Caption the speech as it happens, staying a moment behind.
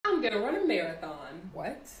I'm gonna run a marathon.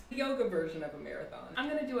 What? The yoga version of a marathon. I'm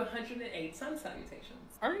gonna do 108 sun salutations.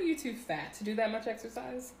 Aren't you too fat to do that much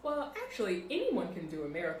exercise? Well, actually, anyone can do a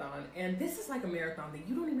marathon, and this is like a marathon that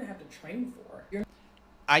you don't even have to train for.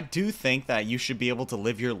 I do think that you should be able to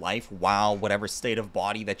live your life while whatever state of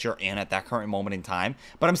body that you're in at that current moment in time.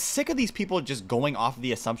 But I'm sick of these people just going off of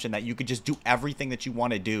the assumption that you could just do everything that you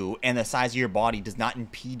want to do and the size of your body does not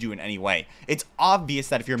impede you in any way. It's obvious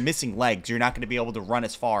that if you're missing legs, you're not going to be able to run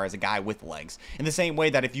as far as a guy with legs. In the same way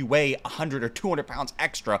that if you weigh 100 or 200 pounds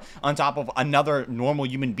extra on top of another normal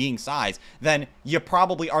human being size, then you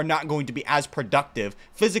probably are not going to be as productive,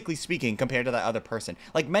 physically speaking, compared to that other person.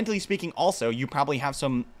 Like, mentally speaking also, you probably have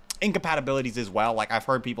some incompatibilities as well. Like, I've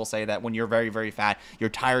heard people say that when you're very, very fat,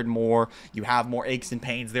 you're tired more, you have more aches and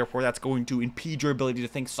pains, therefore that's going to impede your ability to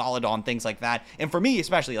think solid on things like that. And for me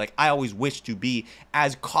especially, like, I always wish to be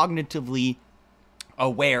as cognitively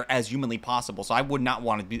aware as humanly possible, so I would not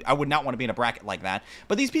want to be in a bracket like that.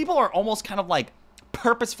 But these people are almost kind of like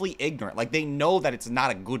purposefully ignorant. Like, they know that it's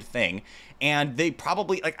not a good thing, and they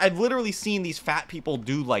probably, like, I've literally seen these fat people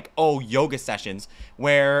do, like, yoga sessions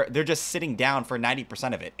where they're just sitting down for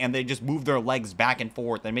 90% of it, and they just move their legs back and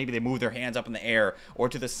forth, and maybe they move their hands up in the air or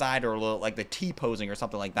to the side, or a little, like the T posing or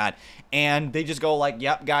something like that, and they just go like,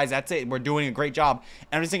 yep, guys, that's it, we're doing a great job.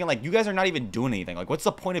 And I'm just thinking, like, you guys are not even doing anything. Like, what's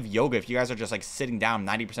the point of yoga if you guys are just, like, sitting down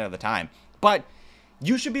 90% of the time? But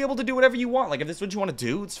you should be able to do whatever you want. Like, if this is what you want to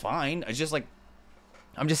do, it's fine. It's just, like,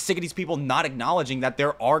 I'm just sick of these people not acknowledging that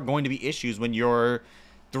there are going to be issues when you're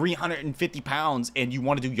 350 pounds and you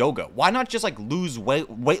want to do yoga. Why not just, like, lose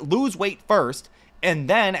weight first, and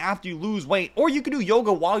then after you lose weight, or you can do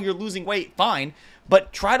yoga while you're losing weight, fine,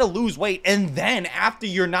 but try to lose weight, and then after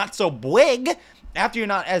you're not so big, after you're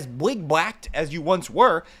not as big-blacked as you once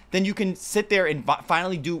were, then you can sit there and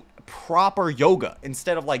finally do proper yoga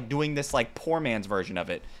instead of, like, doing this, like, poor man's version of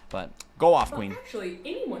it. But go off, Queen. Actually,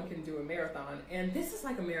 anyone can do a marathon, and this is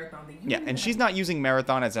like a marathon that you Yeah, and she's not using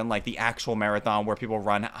marathon as in, like, the actual marathon where people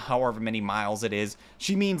run however many miles it is.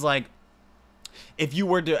 She means, like, if you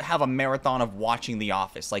were to have a marathon of watching The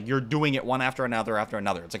Office, like, you're doing it one after another after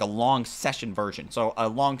another. It's like a long session version. So a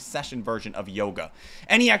long session version of yoga.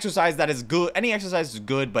 Any exercise that is good, any exercise is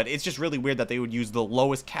good, but it's just really weird that they would use the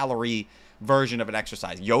lowest calorie version of an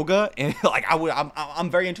exercise. Yoga, and like, I'm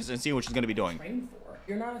very interested in seeing what she's going to be doing. train for.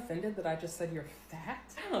 You're not offended that I just said you're fat?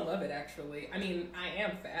 I kind of love it, actually. I mean, I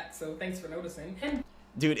am fat, so thanks for noticing. And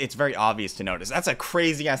Dude, it's very obvious to notice. That's a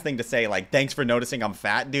crazy-ass thing to say, like, thanks for noticing I'm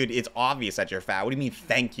fat. Dude, it's obvious that you're fat. What do you mean,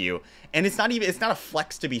 thank you? And it's not a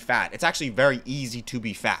flex to be fat. It's actually very easy to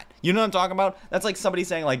be fat. You know what I'm talking about? That's like somebody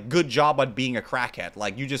saying, like, good job on being a crackhead.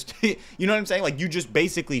 Like, you just, you know what I'm saying? Like, you just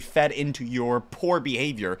basically fed into your poor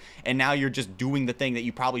behavior, and now you're just doing the thing that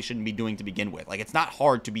you probably shouldn't be doing to begin with. Like, it's not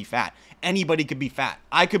hard to be fat. Anybody could be fat.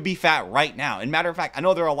 I could be fat right now. And matter of fact, I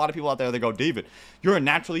know there are a lot of people out there that go, David, you're a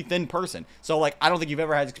naturally thin person. So, like, I don't think you've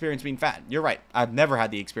ever had experience being fat. You're right. I've never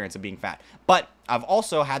had the experience of being fat. But I've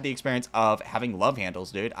also had the experience of having love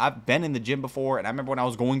handles, dude. I've been in the gym before, and I remember when I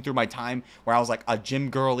was going through my time where I was like a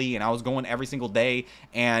gym girly, and I was going every single day,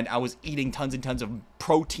 and I was eating tons and tons of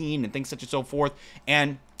protein and things such and so forth.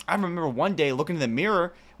 And I remember one day looking in the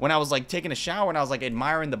mirror when I was, like, taking a shower, and I was, like,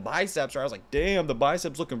 admiring the biceps, or I was like, damn, the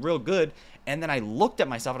biceps looking real good. And then I looked at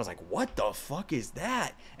myself, and I was like, what the fuck is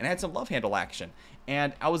that? And I had some love handle action.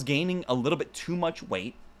 And I was gaining a little bit too much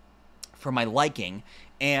weight for my liking,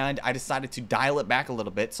 and I decided to dial it back a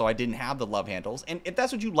little bit so I didn't have the love handles. And if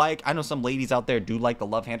that's what you like, I know some ladies out there do like the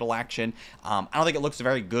love handle action. I don't think it looks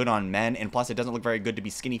very good on men, and plus it doesn't look very good to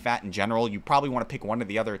be skinny fat in general. You probably want to pick one or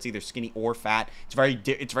the other. It's either skinny or fat. It's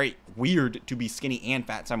very weird to be skinny and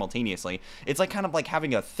fat simultaneously. It's like kind of like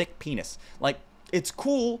having a thick penis. Like, it's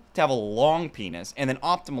cool to have a long penis, and then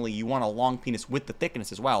optimally you want a long penis with the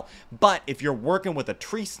thickness as well. But if you're working with a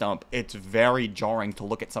tree stump, it's very jarring to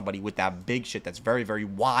look at somebody with that big shit that's very, very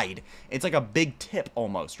wide. It's like a big tip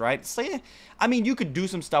almost, right? So, I mean, you could do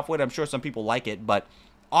some stuff with it. I'm sure some people like it, but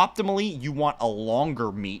optimally you want a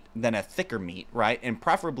longer meat than a thicker meat, right? And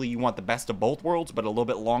preferably you want the best of both worlds, but a little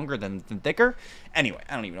bit longer than thicker. Anyway,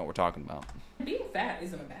 I don't even know what we're talking about. being fat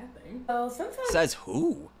isn't a bad thing. Well, sometimes... Says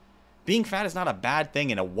who? Being fat is not a bad thing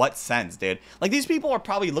in a what sense, dude? Like, these people are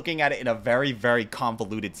probably looking at it in a very, very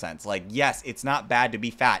convoluted sense. Like, yes, it's not bad to be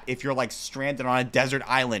fat if you're, like, stranded on a desert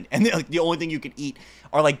island and, like, the only thing you can eat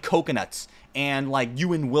are, like, coconuts. And, like,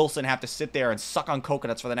 you and Wilson have to sit there and suck on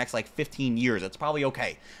coconuts for the next, like, 15 years. It's probably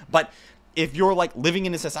okay. But if you're, like, living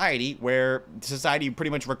in a society where society pretty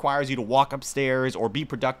much requires you to walk upstairs or be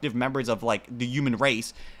productive members of, like, the human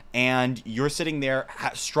race, and you're sitting there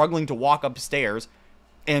struggling to walk upstairs,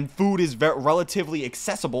 and food is relatively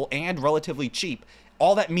accessible and relatively cheap,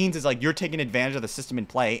 all that means is like you're taking advantage of the system in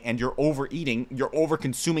play and you're overeating, you're over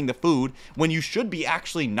consuming the food when you should be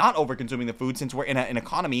actually not over consuming the food, since we're in an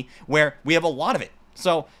economy where we have a lot of it.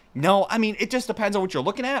 So no, I mean, it just depends on what you're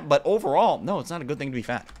looking at, but overall, no, it's not a good thing to be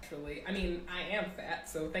fat. Actually, I mean, I am fat,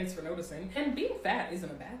 so thanks for noticing. And being fat isn't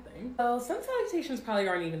a bad thing. Well, some salutations probably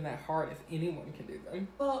aren't even that hard if anyone can do them.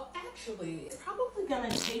 Well, actually, it's probably gonna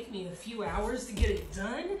take me a few hours to get it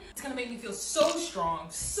done. It's gonna make me feel so strong,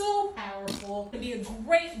 so powerful. It'd be a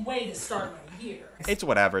great way to start my year. It's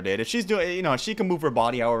whatever, dude. If she's doing, you know, she can move her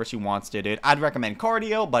body however she wants to, dude. I'd recommend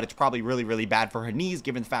cardio, but it's probably really, really bad for her knees,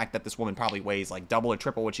 given the fact that this woman probably weighs like double or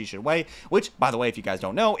triple what she should weigh. Which, by the way, if you guys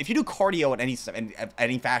don't know, if you do cardio in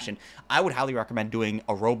any fashion, I would highly recommend doing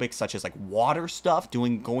aerobics such as like water stuff,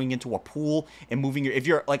 going into a pool and moving your. If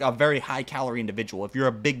you're like a very high calorie individual, if you're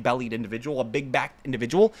a big bellied individual, a big backed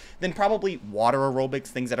individual, then probably water aerobics,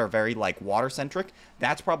 things that are very like water centric,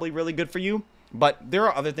 that's probably really good for you. But there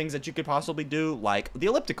are other things that you could possibly do, like the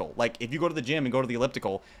elliptical. Like, if you go to the gym and go to the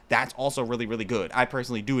elliptical, that's also really, really good. I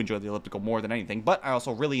personally do enjoy the elliptical more than anything, but I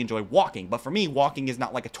also really enjoy walking. But for me, walking is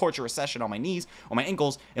not like a torturous session on my knees or my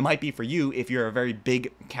ankles. It might be for you if you're a very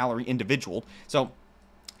big calorie individual. So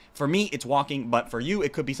for me, it's walking, but for you,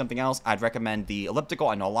 it could be something else. I'd recommend the elliptical.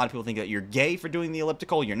 I know a lot of people think that you're gay for doing the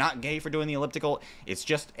elliptical. You're not gay for doing the elliptical. It's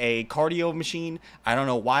just a cardio machine. I don't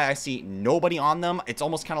know why I see nobody on them. It's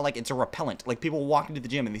almost kind of like it's a repellent. Like, people walk into the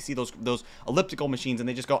gym and they see those elliptical machines and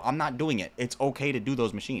they just go, I'm not doing it. It's okay to do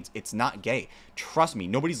those machines. It's not gay. Trust me,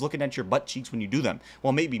 nobody's looking at your butt cheeks when you do them.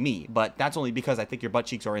 Well, maybe me, but that's only because I think your butt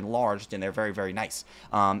cheeks are enlarged and they're very, very nice.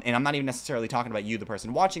 And I'm not even necessarily talking about you, the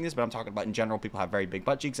person watching this, but I'm talking about in general, people have very big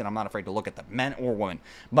butt cheeks, and I'm not afraid to look at them, men or women.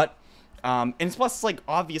 But and it's plus, like,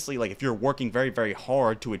 obviously, like, if you're working very, very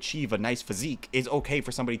hard to achieve a nice physique, it's okay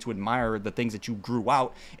for somebody to admire the things that you grew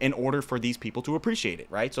out in order for these people to appreciate it,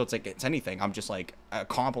 right? So it's like, it's anything. I'm just like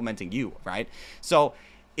complimenting you, right? So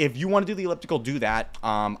if you want to do the elliptical, do that.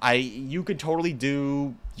 You could totally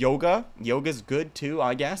do yoga. Yoga's good too,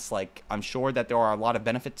 I guess. Like, I'm sure that there are a lot of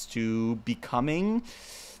benefits to becoming,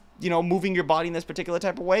 you know, moving your body in this particular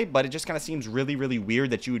type of way, but it just kind of seems really, really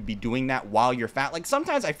weird that you would be doing that while you're fat. Like,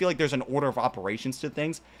 sometimes I feel like there's an order of operations to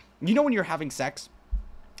things. You know, when you're having sex,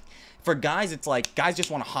 for guys, it's like, guys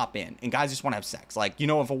just want to hop in, and guys just want to have sex. Like, you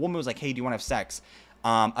know, if a woman was like, hey, do you want to have sex?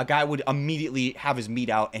 A guy would immediately have his meat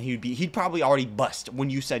out, and he'd probably already bust when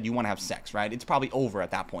you said you want to have sex, right? It's probably over at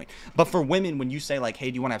that point. But for women, when you say like, hey,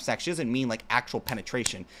 do you want to have sex? She doesn't mean like actual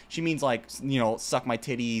penetration. She means like, you know, suck my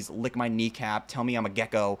titties, lick my kneecap, tell me I'm a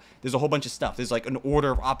gecko. There's a whole bunch of stuff. There's like an order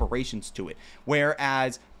of operations to it.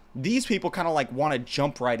 Whereas these people kind of like want to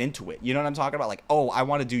jump right into it. You know what I'm talking about? Like, oh, I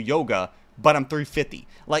want to do yoga, but I'm 350.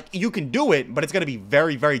 Like, you can do it, but it's going to be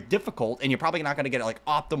very, very difficult, and you're probably not going to get like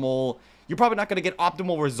optimal. You're probably not going to get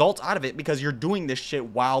optimal results out of it because you're doing this shit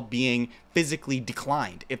while being physically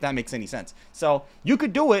declined, if that makes any sense. So you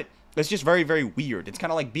could do it. It's just very, very weird. It's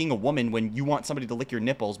kind of like being a woman when you want somebody to lick your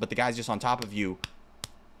nipples, but the guy's just on top of you.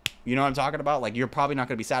 You know what I'm talking about? Like, you're probably not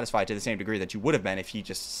going to be satisfied to the same degree that you would have been if he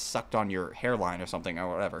just sucked on your hairline or something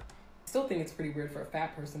or whatever. I still think it's pretty weird for a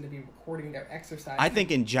fat person to be recording their exercise. I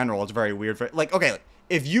think in general it's very weird for, like, okay,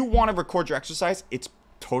 if you want to record your exercise, it's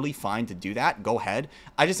totally fine to do that. Go ahead.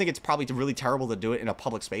 I just think it's probably really terrible to do it in a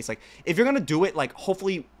public space. Like, if you're gonna do it, like,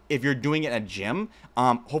 hopefully if you're doing it at a gym,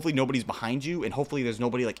 hopefully nobody's behind you, and hopefully there's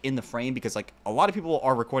nobody like in the frame, because like a lot of people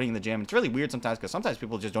are recording in the gym. It's really weird sometimes because sometimes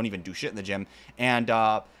people just don't even do shit in the gym, and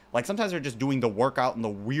like sometimes they're just doing the workout in the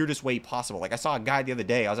weirdest way possible. Like, I saw a guy the other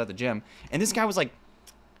day. I was at the gym, and this guy was like,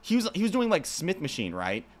 he was doing like Smith machine,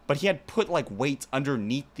 right? But he had put like weights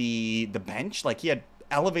underneath the bench. Like, he had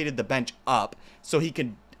elevated the bench up so he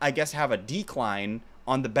could, I guess, have a decline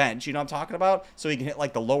on the bench. You know what I'm talking about? So he can hit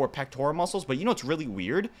like the lower pectoral muscles. But you know what's really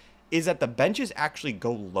weird is that the benches actually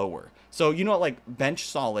go lower. So, you know, like bench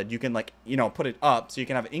solid, you can like, you know, put it up so you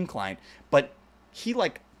can have an incline. But he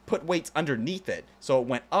like put weights underneath it, so it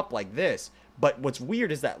went up like this. But what's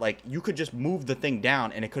weird is that like you could just move the thing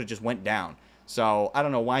down and it could have just went down. So I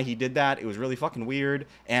don't know why he did that. It was really fucking weird.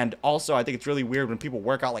 And also, I think it's really weird when people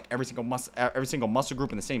work out like every single muscle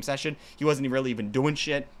group in the same session. He wasn't really even doing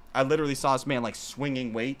shit. I literally saw this man like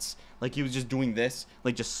swinging weights, like he was just doing this,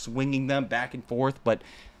 like just swinging them back and forth. But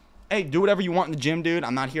hey, do whatever you want in the gym, dude.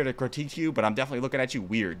 I'm not here to critique you, but I'm definitely looking at you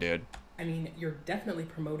weird, dude. I mean, you're definitely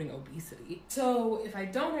promoting obesity. So if I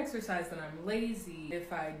don't exercise, then I'm lazy.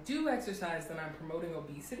 If I do exercise, then I'm promoting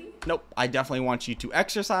obesity? Nope. I definitely want you to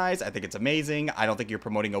exercise. I think it's amazing. I don't think you're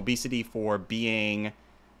promoting obesity for being...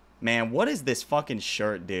 Man, what is this fucking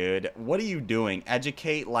shirt, dude? What are you doing?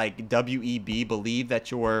 Educate, like, WEB, believe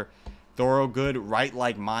that you're Thorogood, write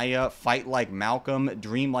like Maya, fight like Malcolm,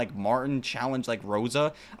 dream like Martin, challenge like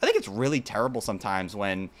Rosa. I think it's really terrible sometimes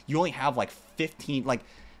when you only have like 15, like,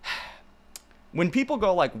 when people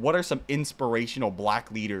go like, what are some inspirational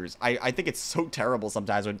black leaders? I think it's so terrible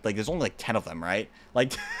sometimes when like there's only like 10 of them, right?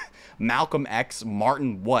 Like Malcolm X,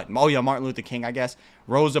 Martin what? Oh yeah, Martin Luther King, I guess.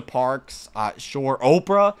 Rosa Parks, sure.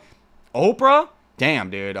 Oprah? Damn,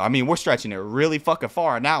 dude. I mean, we're stretching it really fucking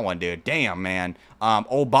far on that one, dude. Damn, man.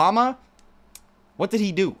 Obama? What did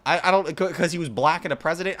he do? I don't, because he was black and a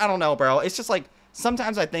president? I don't know, bro. It's just like,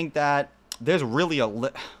 sometimes I think that there's really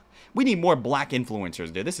we need more black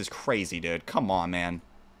influencers, dude. This is crazy, dude. Come on, man.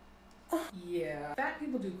 Yeah. Fat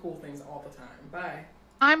people do cool things all the time. Bye.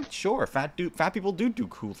 I'm sure fat people do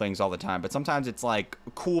cool things all the time, but sometimes it's like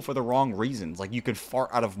cool for the wrong reasons. Like you could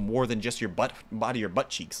fart out of more than just your body or butt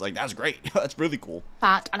cheeks. Like that's great. That's really cool.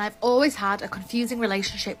 Fat, and I've always had a confusing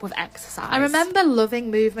relationship with exercise. I remember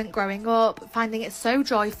loving movement growing up, finding it so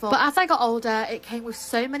joyful, but as I got older, it came with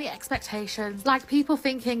so many expectations, like people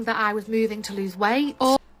thinking that I was moving to lose weight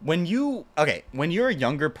or when you're a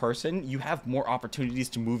younger person, you have more opportunities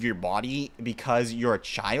to move your body because you're a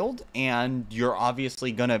child, and you're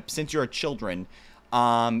obviously gonna, since you're a children,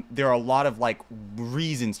 there are a lot of like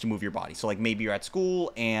reasons to move your body. So like maybe you're at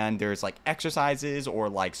school and there's like exercises or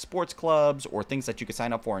like sports clubs or things that you can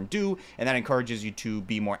sign up for and do, and that encourages you to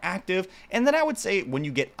be more active. And then I would say when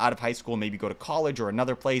you get out of high school, maybe go to college or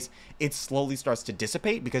another place, it slowly starts to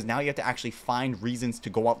dissipate because now you have to actually find reasons to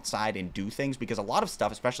go outside and do things, because a lot of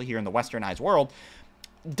stuff, especially here in the westernized world,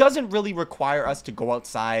 doesn't really require us to go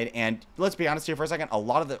outside. And let's be honest here for a second, a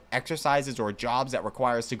lot of the exercises or jobs that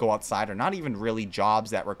require us to go outside are not even really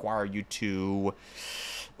jobs that require you to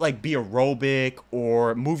like be aerobic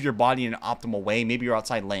or move your body in an optimal way. Maybe you're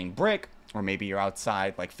outside laying brick, or maybe you're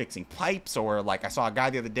outside like fixing pipes, or like I saw a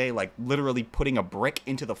guy the other day like literally putting a brick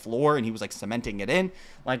into the floor and he was like cementing it in.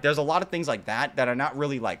 Like there's a lot of things like that that are not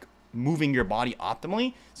really like moving your body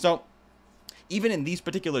optimally. So even in these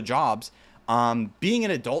particular jobs, being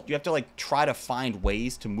an adult, you have to like try to find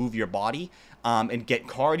ways to move your body and get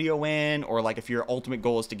cardio in, or like if your ultimate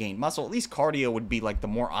goal is to gain muscle, at least cardio would be like the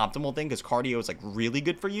more optimal thing, because cardio is like really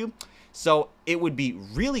good for you. So it would be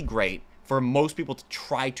really great for most people to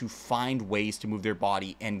try to find ways to move their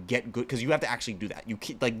body and get good, because you have to actually do that.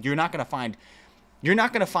 You're not going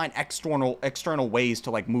to find external ways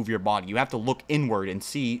to like move your body. You have to look inward and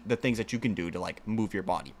see the things that you can do to like move your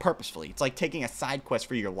body purposefully. It's like taking a side quest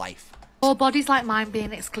for your life. or bodies like mine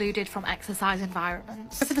being excluded from exercise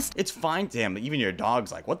environments. It's fine, damn. Even your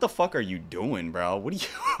dog's like, what the fuck are you doing, bro? What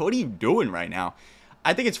are you doing right now?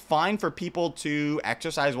 I think it's fine for people to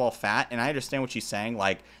exercise while fat, and I understand what she's saying.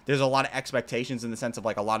 Like, there's a lot of expectations in the sense of,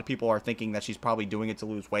 like, a lot of people are thinking that she's probably doing it to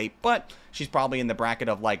lose weight, but she's probably in the bracket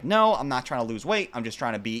of, like, no, I'm not trying to lose weight. I'm just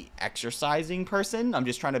trying to be exercising person. I'm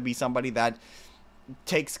just trying to be somebody that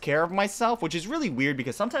takes care of myself, which is really weird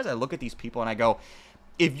because sometimes I look at these people and I go,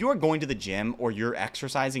 if you're going to the gym or you're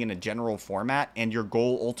exercising in a general format and your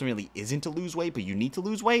goal ultimately isn't to lose weight, but you need to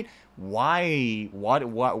lose weight, why?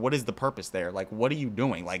 What is the purpose there? Like, what are you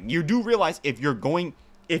doing? Like, you do realize if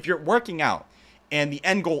you're working out and the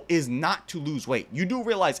end goal is not to lose weight, you do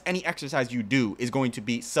realize any exercise you do is going to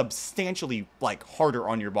be substantially, like, harder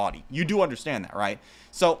on your body. You do understand that, right?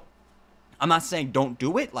 So I'm not saying don't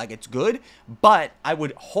do it, like it's good, but I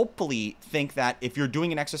would hopefully think that if you're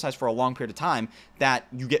doing an exercise for a long period of time, that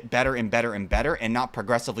you get better and better and better and not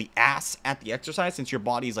progressively ass at the exercise, since your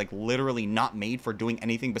body is like literally not made for doing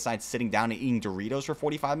anything besides sitting down and eating Doritos for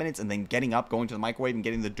 45 minutes and then getting up, going to the microwave and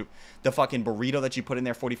getting the fucking burrito that you put in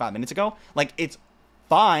there 45 minutes ago. Like, it's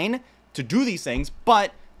fine to do these things,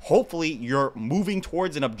 but hopefully you're moving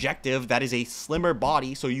towards an objective that is a slimmer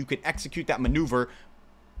body so you can execute that maneuver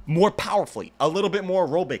more powerfully, a little bit more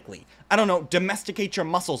aerobically. I don't know, domesticate your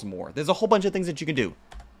muscles more. There's a whole bunch of things that you can do.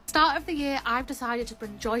 Start of the year, I've decided to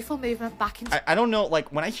bring joyful movement back into... I don't know,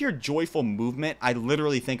 like, when I hear joyful movement, I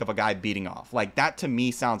literally think of a guy beating off. Like, that to me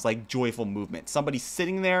sounds like joyful movement. Somebody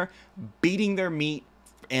sitting there, beating their meat,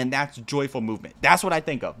 and that's joyful movement. That's what I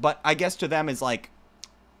think of. But I guess to them is like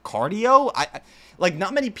cardio. Like,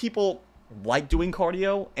 not many people like doing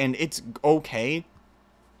cardio, and it's okay,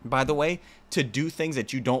 by the way, to do things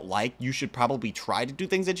that you don't like. You should probably try to do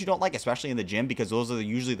things that you don't like, especially in the gym, because those are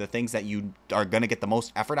usually the things that you are going to get the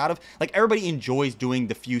most effort out of. Like, everybody enjoys doing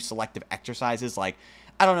the few selective exercises, like,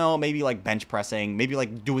 I don't know, maybe like bench pressing, maybe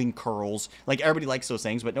like doing curls. Like, everybody likes those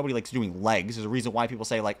things, but nobody likes doing legs. There's a reason why people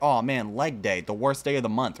say, like, oh man, leg day, the worst day of the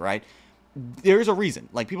month, right? there's a reason.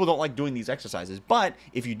 Like, people don't like doing these exercises, but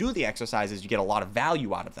if you do the exercises, you get a lot of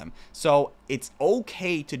value out of them. So it's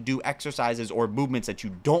okay to do exercises or movements that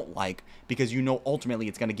you don't like, because you know ultimately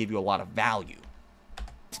it's going to give you a lot of value.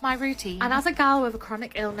 It's my routine, and as a gal with a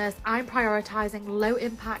chronic illness, I'm prioritizing low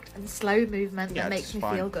impact and slow movement that makes me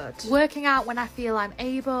feel good. Working out when I feel I'm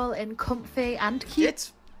able and comfy and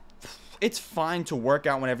cute. It's fine to work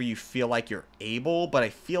out whenever you feel like you're able, but I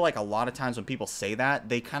feel like a lot of times when people say that,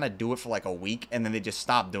 they kind of do it for like a week and then they just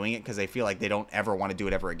stop doing it because they feel like they don't ever want to do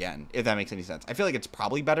it ever again, if that makes any sense. I feel like it's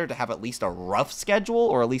probably better to have at least a rough schedule,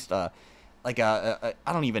 or at least I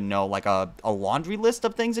don't even know, like a laundry list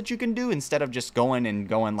of things that you can do, instead of just going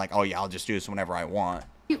like, oh yeah, I'll just do this whenever I want.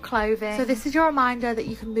 Clothing. So this is your reminder that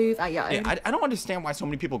you can move at your own. Yeah, I don't understand why so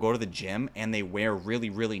many people go to the gym and they wear really,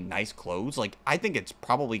 really nice clothes. Like, I think it's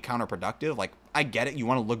probably counterproductive. Like, I get it. You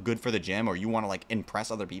want to look good for the gym, or you want to, like,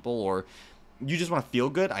 impress other people, or you just want to feel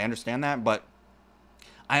good. I understand that, but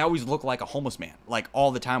I always look like a homeless man, like,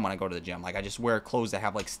 all the time when I go to the gym. Like, I just wear clothes that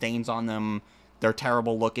have, like, stains on them. They're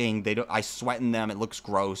terrible looking. I sweat in them. It looks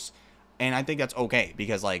gross. And I think that's okay,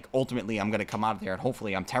 because, like, ultimately I'm going to come out of there and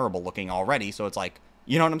hopefully I'm terrible looking already. So it's like,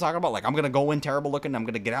 you know what I'm talking about? Like, I'm going to go in terrible looking, I'm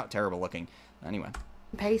going to get out terrible looking. Anyway.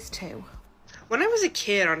 Pace 2. When I was a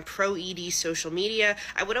kid on pro-ED social media,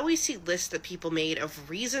 I would always see lists that people made of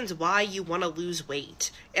reasons why you want to lose weight.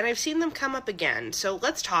 And I've seen them come up again, so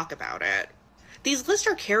let's talk about it. These lists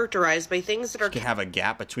are characterized by things that are... You can have a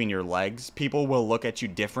gap between your legs. People will look at you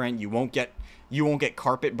different. You won't get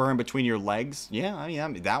carpet burn between your legs. Yeah, I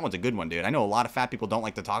mean, that one's a good one, dude. I know a lot of fat people don't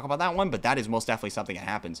like to talk about that one, but that is most definitely something that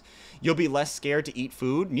happens. You'll be less scared to eat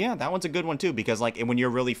food. Yeah, that one's a good one too, because, like, when you're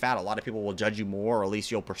really fat, a lot of people will judge you more, or at least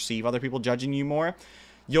you'll perceive other people judging you more.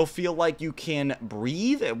 You'll feel like you can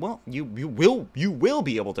breathe. Well, you will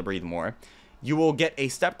be able to breathe more. You will get a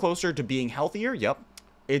step closer to being healthier. Yep.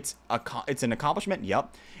 It's an accomplishment.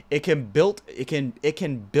 Yep. It can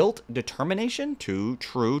build determination too.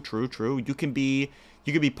 True. You can be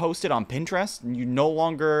posted on Pinterest. You no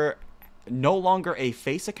longer a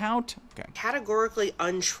face account. Okay. Categorically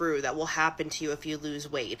untrue that will happen to you if you lose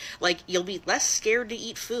weight. Like, you'll be less scared to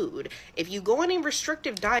eat food. If you go on a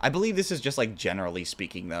restrictive diet... I believe this is just, like, generally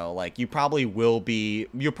speaking, though. Like, you probably will be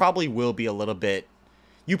a little bit...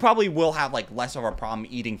 You probably will have, like, less of a problem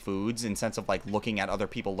eating foods, in sense of, like, looking at other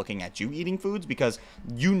people looking at you eating foods, because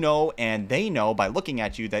you know and they know by looking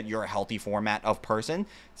at you that you're a healthy format of person,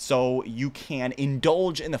 so you can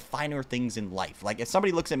indulge in the finer things in life. Like, if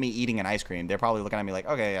somebody looks at me eating an ice cream, they're probably looking at me like,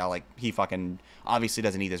 okay, yeah, like, he fucking obviously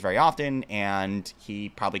doesn't eat this very often, and he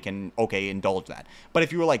probably can, okay, indulge that. But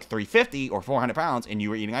if you were, like, 350 or 400 pounds and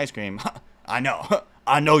you were eating ice cream, I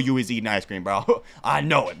know you was eating ice cream, bro. I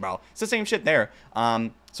know it, bro. It's the same shit there.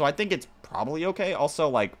 So I think it's probably okay. Also,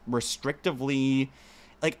 like, restrictively,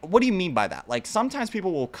 like, what do you mean by that? Like, sometimes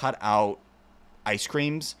people will cut out ice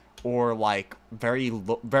creams or, like, very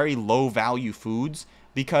low value foods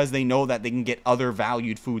because they know that they can get other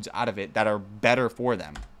valued foods out of it that are better for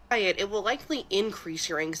them. It will likely increase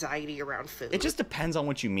your anxiety around food. It just depends on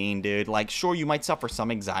what you mean, dude. Like, sure, you might suffer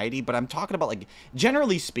some anxiety, but I'm talking about, like,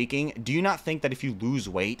 generally speaking, do you not think that if you lose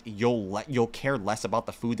weight, you'll care less about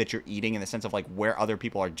the food that you're eating, in the sense of, like, where other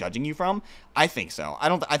people are judging you from? I think so.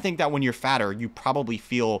 I think that when you're fatter, you probably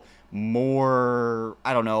feel more,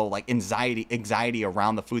 I don't know, like, anxiety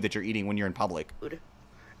around the food that you're eating when you're in public.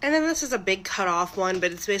 And then this is a big cut-off one,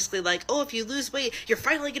 but it's basically like, oh, if you lose weight, you're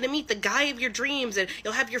finally going to meet the guy of your dreams, and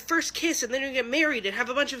you'll have your first kiss, and then you'll get married and have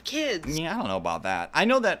a bunch of kids. Yeah, I don't know about that. I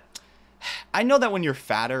know that when you're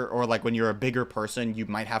fatter, or, like, when you're a bigger person, you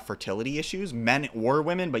might have fertility issues, men or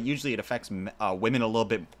women, but usually it affects women a little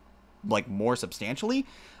bit, like, more substantially,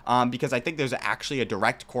 because I think there's actually a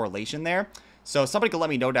direct correlation there. So somebody could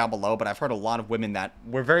let me know down below, but I've heard a lot of women that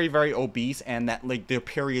were very, very obese, and that, like, their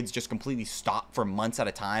periods just completely stopped for months at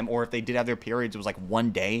a time, or if they did have their periods, it was like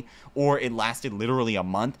one day, or it lasted literally a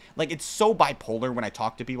month. Like, it's so bipolar when I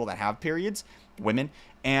talk to people that have periods, women,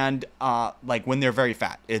 and like, when they're very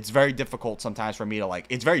fat, it's very difficult sometimes for me to, like,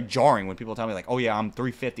 it's very jarring when people tell me, like, oh yeah, I'm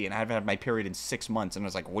 350 and I haven't had my period in 6 months, and I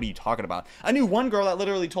was like, what are you talking about? I knew one girl that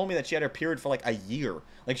literally told me that she had her period for, like, a year.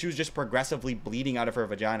 Like, she was just progressively bleeding out of her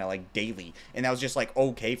vagina, like, daily, and that was just, like,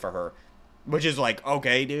 okay for her, which is, like,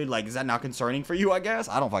 okay, dude, like, is that not concerning for you? I guess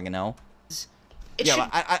I don't fucking know.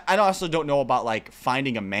 I also don't know about, like,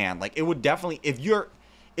 finding a man. Like, it would definitely, if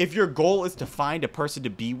your goal is to find a person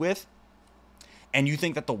to be with, and you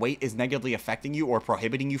think that the weight is negatively affecting you or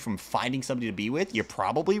prohibiting you from finding somebody to be with, you're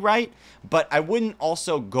probably right. But I wouldn't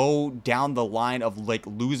also go down the line of, like,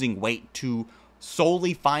 losing weight to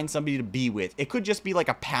solely find somebody to be with. It could just be, like,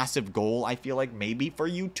 a passive goal, I feel like, maybe for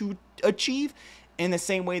you to achieve, in the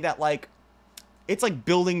same way that, like, it's like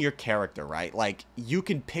building your character, right? Like, you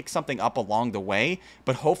can pick something up along the way,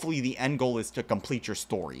 but hopefully the end goal is to complete your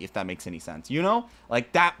story, if that makes any sense, you know?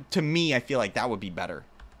 Like, that, to me, I feel like that would be better.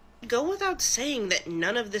 Go without saying that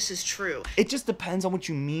none of this is true. It just depends on what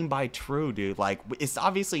you mean by true, dude. Like, it's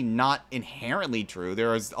obviously not inherently true.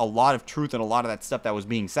 There is a lot of truth in a lot of that stuff that was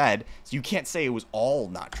being said, so you can't say it was all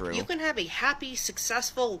not true. You can have a happy,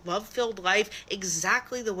 successful, love-filled life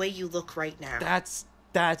exactly the way you look right now.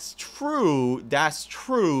 That's true,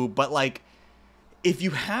 but like, if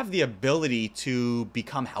you have the ability to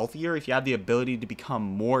become healthier, if you have the ability to become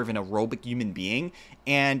more of an aerobic human being,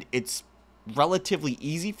 and it's relatively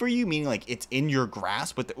easy for you, meaning like it's in your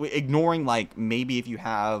grasp, but ignoring like maybe if you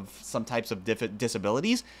have some types of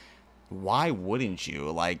disabilities, why wouldn't you?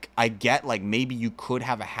 Like, I get like maybe you could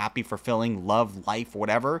have a happy, fulfilling love life,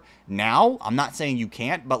 whatever. Now, I'm not saying you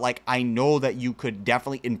can't, but like, I know that you could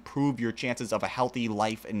definitely improve your chances of a healthy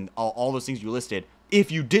life and all those things you listed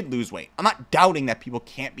if you did lose weight. I'm not doubting that people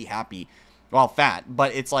can't be happy while fat,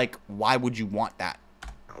 but it's like, why would you want that?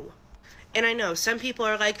 And I know some people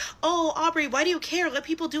are like, oh, Aubrey, why do you care? Let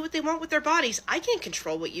people do what they want with their bodies. I can't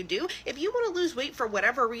control what you do. If you want to lose weight for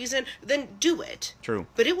whatever reason, then do it. True.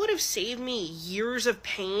 But it would have saved me years of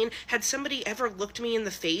pain had somebody ever looked me in the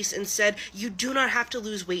face and said, you do not have to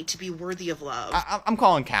lose weight to be worthy of love. I'm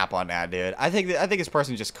calling cap on that, dude. I think this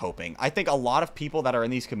person's just coping. I think a lot of people that are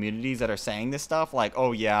in these communities that are saying this stuff, like,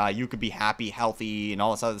 oh yeah, you could be happy, healthy, and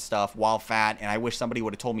all this other stuff while fat, and I wish somebody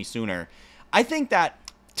would have told me sooner. I think that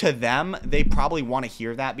to them, they probably want to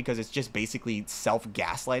hear that because it's just basically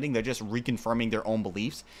self-gaslighting. They're just reconfirming their own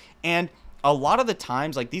beliefs. And a lot of the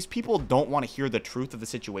times, like, these people don't want to hear the truth of the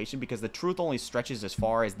situation because the truth only stretches as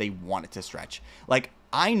far as they want it to stretch. Like,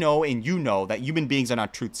 I know and you know that human beings are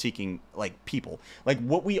not truth-seeking, like, people. Like,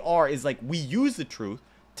 what we are is, like, we use the truth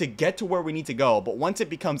to get to where we need to go, but once it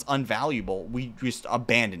becomes unvaluable, we just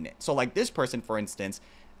abandon it. So, like, this person, for instance,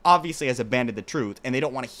 obviously has abandoned the truth, and they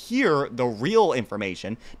don't want to hear the real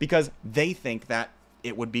information because they think that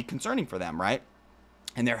it would be concerning for them, right?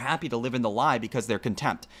 And they're happy to live in the lie because they're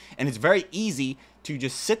contempt. And it's very easy to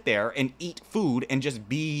just sit there and eat food and just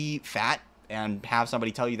be fat and have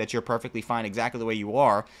somebody tell you that you're perfectly fine exactly the way you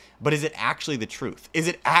are. But is it actually the truth? Is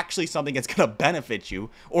it actually something that's going to benefit you?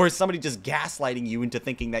 Or is somebody just gaslighting you into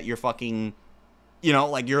thinking that you're fucking, you know,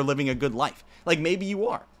 like you're living a good life? Like, maybe you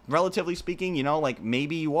are. Relatively speaking, you know, like,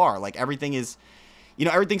 maybe you are. Like, everything is, you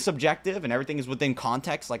know, everything's subjective and everything is within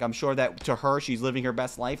context. Like, I'm sure that to her, she's living her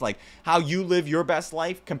best life. Like, how you live your best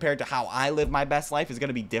life compared to how I live my best life is going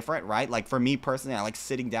to be different, right? Like, for me personally, I like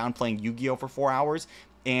sitting down playing Yu-Gi-Oh for 4 hours,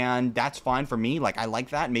 and that's fine for me. Like, I like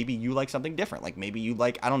that. Maybe you like something different. Like, maybe you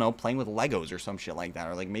like, I don't know, playing with Legos or some shit like that.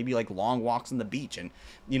 Or like maybe like long walks on the beach and,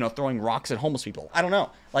 you know, throwing rocks at homeless people. I don't know.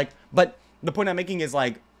 Like, but the point I'm making is,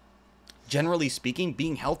 like, generally speaking,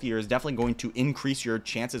 being healthier is definitely going to increase your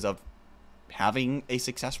chances of having a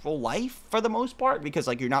successful life for the most part, because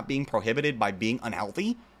like you're not being prohibited by being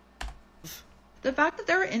unhealthy. The fact that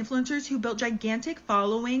there are influencers who built gigantic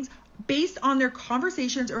followings based on their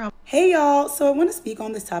conversations around. Hey y'all, so I want to speak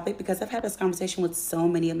on this topic because I've had this conversation with so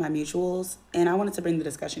many of my mutuals and I wanted to bring the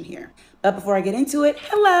discussion here. But before I get into it,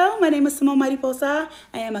 hello, my name is Simone Mariposa.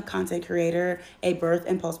 I am a content creator, a birth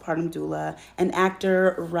and postpartum doula, an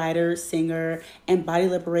actor, writer, singer, and body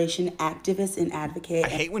liberation activist and advocate. I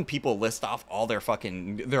hate when people list off all their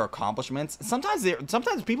accomplishments.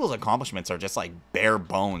 Sometimes people's accomplishments are just like bare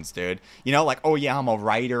bones, dude. You know, like, oh yeah, I'm a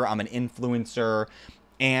writer, I'm an influencer,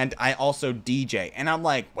 and I also DJ. And I'm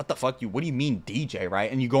like, what the fuck? What do you mean DJ,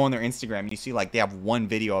 right? And you go on their Instagram and you see like they have one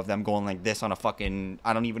video of them going like this on a fucking,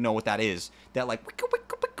 I don't even know what that is. That like, wicka,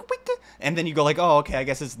 wicka, wicka, wicka. And then you go like, oh, okay, I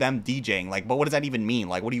guess it's them DJing. Like, but what does that even mean?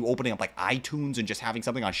 Like, what are you opening up like iTunes and just having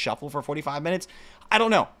something on shuffle for 45 minutes? I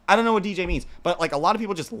don't know. I don't know what DJ means. But like a lot of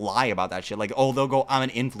people just lie about that shit. Like, oh, they'll go, I'm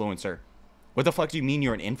an influencer. What the fuck do you mean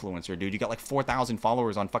you're an influencer, dude? You got like 4,000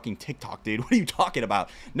 followers on fucking TikTok, dude. What are you talking about?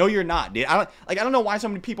 No, you're not, dude. I don't know why so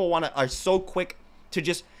many people are so quick to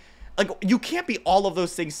just, like, you can't be all of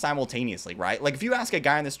those things simultaneously, right? Like, if you ask a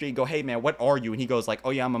guy on the street, go, hey man, what are you? And he goes like, oh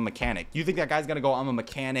yeah, I'm a mechanic. You think that guy's gonna go, I'm a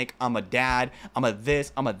mechanic, I'm a dad, I'm a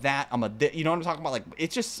this, I'm a that, I'm a this. You know what I'm talking about? Like,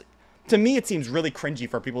 it's just, to me, it seems really cringy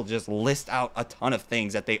for people to just list out a ton of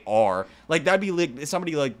things that they are. Like, that'd be like,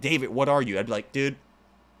 somebody like, David, what are you? I'd be like, dude,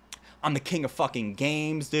 I'm the king of fucking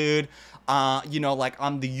games, dude. You know, like,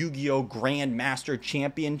 I'm the Yu-Gi-Oh! Grandmaster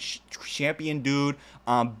champion, dude.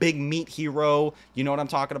 Big meat hero. You know what I'm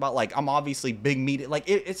talking about? Like, I'm obviously big meat. Like,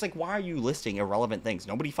 it's like, why are you listing irrelevant things?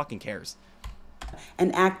 Nobody fucking cares.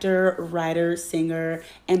 An actor, writer, singer,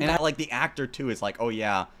 and I, like, the actor, too, is like, oh,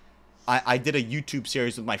 yeah, I did a YouTube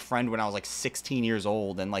series with my friend when I was like 16 years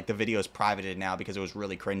old, and like the video is privated now because it was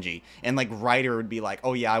really cringy. And like writer would be like,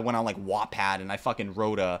 oh yeah, I went on like Wattpad and I fucking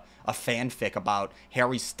wrote a fanfic about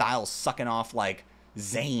Harry Styles sucking off like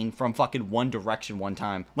Zayn from fucking One Direction one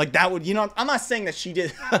time. Like that would, you know, I'm not saying that she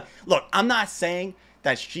did. Look, I'm not saying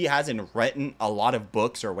that she hasn't written a lot of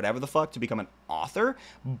books or whatever the fuck to become an author,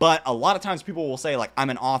 but a lot of times people will say like I'm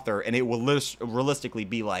an author and it will realistically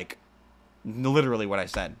be like literally what I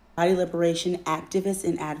said. Body liberation activist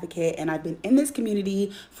and advocate, and I've been in this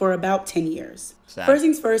community for about 10 years. Sad. First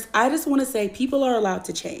things first, I just want to say people are allowed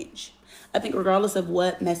to change. I think regardless of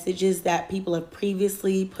what messages that people have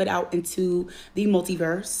previously put out into the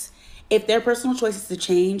multiverse, if their personal choice is to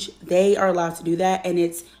change, they are allowed to do that, and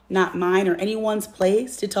it's not mine or anyone's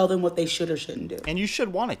place to tell them what they should or shouldn't do. And you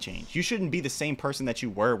should want to change. You shouldn't be the same person that you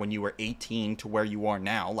were when you were 18 to where you are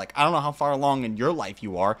now. Like, I don't know how far along in your life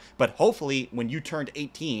you are, but hopefully when you turned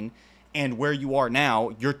 18 and where you are now,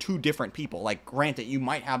 you're two different people. Like, granted, you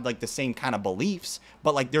might have like the same kind of beliefs,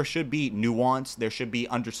 but like there should be nuance, there should be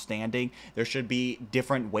understanding, there should be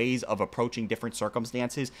different ways of approaching different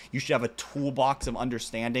circumstances. You should have a toolbox of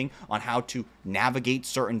understanding on how to navigate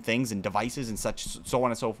certain things and devices and such, so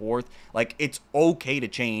on and so forth. Like, it's okay to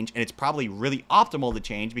change, and it's probably really optimal to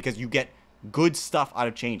change because you get good stuff out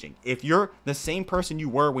of changing. If you're the same person you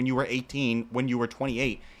were when you were 18, when you were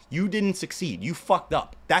 28, you didn't succeed. You fucked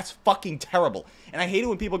up. That's fucking terrible. And I hate it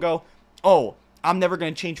when people go, oh, I'm never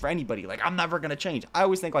going to change for anybody. Like, I'm never going to change. I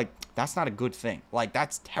always think, like, that's not a good thing. Like,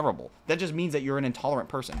 that's terrible. That just means that you're an intolerant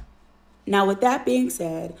person. Now, with that being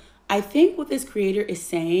said, I think what this creator is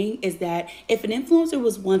saying is that if an influencer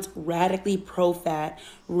was once radically pro-fat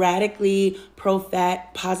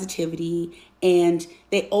positivity, and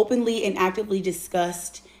they openly and actively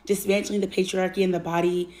discussed dismantling the patriarchy and the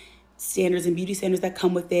body standards and beauty standards that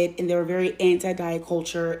come with it, and they were very anti-diet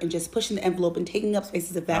culture and just pushing the envelope and taking up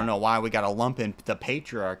spaces of that. I don't know why we gotta lump in the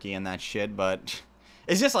patriarchy and that shit, but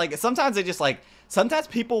it's just like sometimes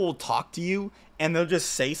people will talk to you and they'll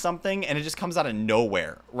just say something and it just comes out of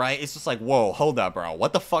nowhere, right? It's just like, whoa, hold up, bro.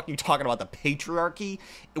 What the fuck are you talking about? The patriarchy?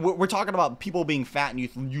 We're talking about people being fat and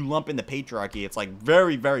you lump in the patriarchy. It's like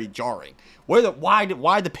very, very jarring. Why the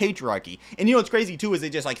patriarchy? And you know what's crazy too is they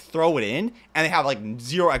just like throw it in and they have like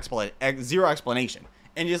zero explanation.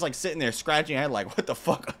 And you're just like sitting there scratching your head like, what the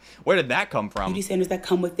fuck? Where did that come from? Beauty standards that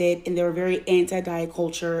come with it, and they were very anti-diet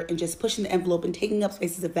culture and just pushing the envelope and taking up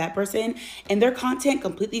spaces of that person. And their content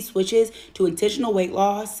completely switches to intentional weight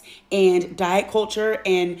loss and diet culture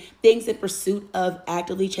and things in pursuit of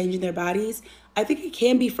actively changing their bodies. I think it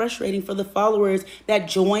can be frustrating for the followers that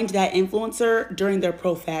joined that influencer during their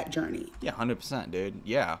pro-fat journey. Yeah, 100%, dude.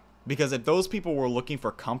 Yeah. Because if those people were looking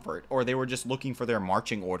for comfort, or they were just looking for their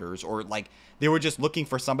marching orders, or like they were just looking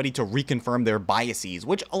for somebody to reconfirm their biases,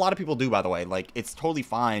 which a lot of people do, by the way, like it's totally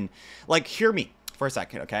fine. Like, hear me for a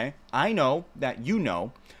second, okay? I know that you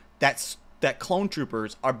know that clone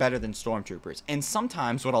troopers are better than stormtroopers. And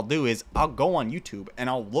sometimes what I'll do is I'll go on YouTube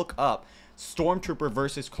and I'll look up Stormtrooper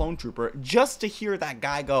versus Clone Trooper just to hear that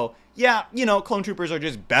guy go, yeah, you know, Clone Troopers are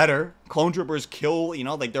just better. Clone Troopers kill, you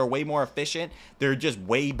know, like they're way more efficient. They're just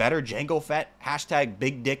way better. Jango Fett, hashtag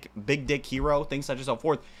big dick hero, things such and so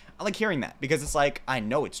forth. I like hearing that because it's like, I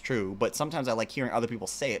know it's true, but sometimes I like hearing other people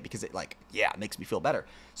say it because it like, yeah, it makes me feel better.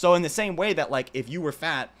 So in the same way that like if you were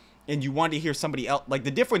fat and you wanted to hear somebody else, like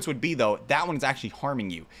the difference would be though, that one's actually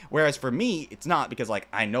harming you. Whereas for me, it's not, because like,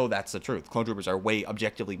 I know that's the truth. Clone Troopers are way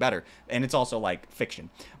objectively better. And it's also like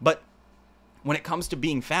fiction. But when it comes to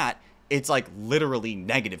being fat, it's like literally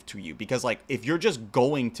negative to you, because like if you're just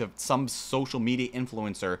going to some social media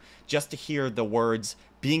influencer just to hear the words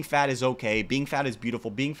being fat is okay, being fat is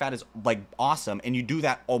beautiful, being fat is like awesome, and you do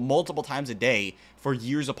that multiple times a day for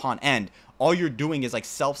years upon end, all you're doing is like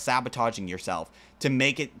self-sabotaging yourself to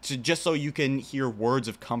make it to just so you can hear words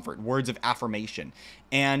of comfort, words of affirmation.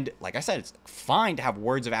 And like I said, it's fine to have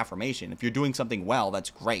words of affirmation. If you're doing something well,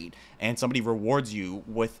 that's great. And somebody rewards you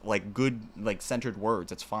with like good, like centered words,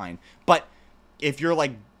 that's fine. But if you're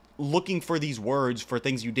like looking for these words for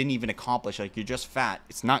things you didn't even accomplish, like you're just fat,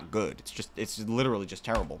 it's not good. It's literally just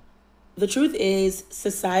terrible. The truth is,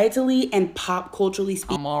 societally and pop culturally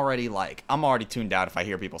speaking, I'm already tuned out if I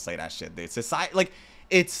hear people say that shit, dude. Society, like,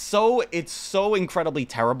 it's so incredibly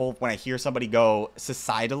terrible when I hear somebody go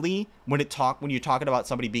societally when you're talking about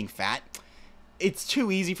somebody being fat. It's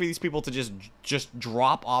too easy for these people to just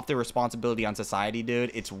drop off their responsibility on society,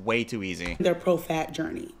 dude. It's way too easy. Their pro-fat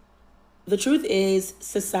journey. The truth is,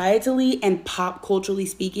 societally and pop culturally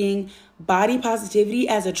speaking, body positivity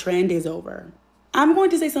as a trend is over. I'm going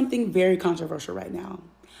to say something very controversial right now.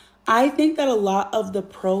 I think that a lot of the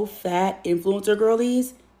pro-fat influencer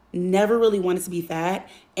girlies never really wanted to be fat,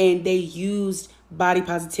 and they used body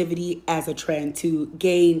positivity as a trend to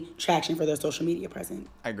gain traction for their social media presence.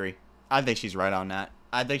 I agree. I think she's right on that.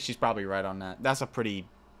 I think she's probably right on that. That's a pretty...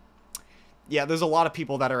 Yeah, there's a lot of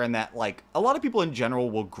people that are in that, like, a lot of people in general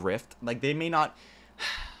will grift. Like, they may not...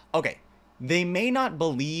 Okay. They may not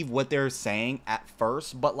believe what they're saying at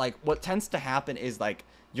first, but, like, what tends to happen is, like,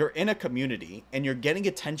 you're in a community, and you're getting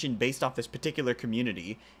attention based off this particular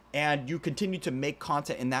community, and you continue to make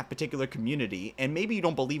content in that particular community, and maybe you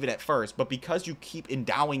don't believe it at first, but because you keep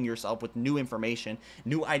endowing yourself with new information,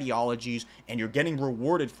 new ideologies, and you're getting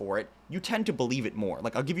rewarded for it, you tend to believe it more.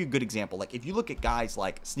 Like, I'll give you a good example. Like, if you look at guys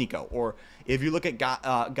like Sneeko, or if you look at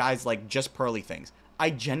guys like Just Pearly Things, I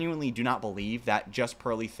genuinely do not believe that Just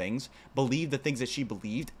Pearly Things believed the things that she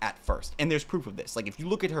believed at first. And there's proof of this. Like, if you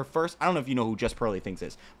look at her first, I don't know if you know who Just Pearly Things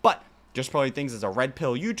is, but Just Pearly Things is a red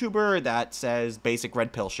pill YouTuber that says basic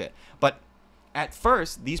red pill shit. But at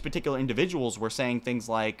first, these particular individuals were saying things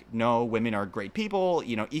like, no, women are great people,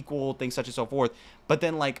 you know, equal, things such and so forth. But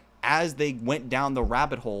then, like, as they went down the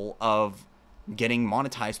rabbit hole of getting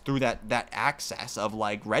monetized through that access of,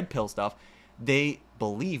 like, red pill stuff, they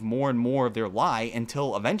believe more and more of their lie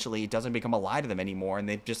until eventually it doesn't become a lie to them anymore. And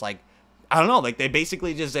they just, like, I don't know, like, they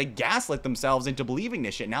basically just, like, gaslit themselves into believing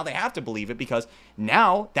this shit. Now they have to believe it because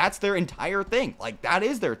now that's their entire thing. Like, that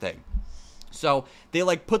is their thing. So they,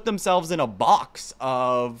 like, put themselves in a box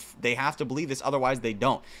of they have to believe this, otherwise they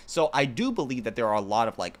don't. So I do believe that there are a lot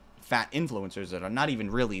of, like, fat influencers that are not even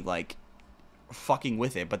really, like, fucking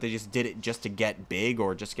with it, but they just did it just to get big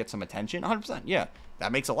or just get some attention. 100%. Yeah,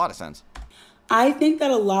 that makes a lot of sense. I think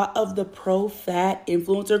that a lot of the pro-fat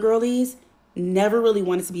influencer girlies never really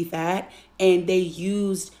wanted to be fat, and they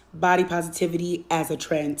used body positivity as a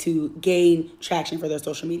trend to gain traction for their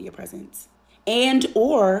social media presence. And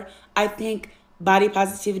or I think body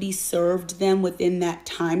positivity served them within that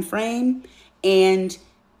time frame, and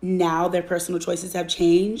now their personal choices have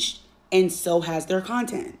changed, and so has their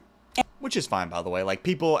content. Which is fine, by the way. Like,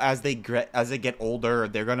 people, as they get older,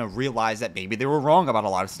 they're going to realize that maybe they were wrong about a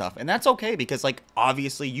lot of stuff. And that's okay, because, like,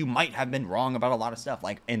 obviously you might have been wrong about a lot of stuff.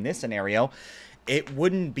 Like, in this scenario, it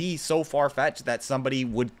wouldn't be so far-fetched that somebody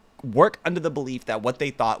would work under the belief that what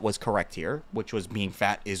they thought was correct here, which was being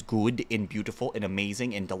fat is good and beautiful and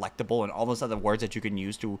amazing and delectable and all those other words that you can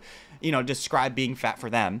use to, you know, describe being fat for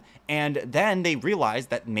them. And then they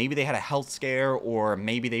realized that maybe they had a health scare, or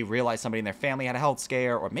maybe they realized somebody in their family had a health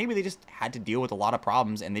scare, or maybe they just had to deal with a lot of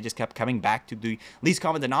problems and they just kept coming back to the least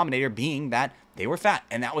common denominator being that they were fat,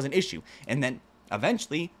 and that was an issue. And then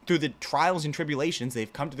eventually, through the trials and tribulations,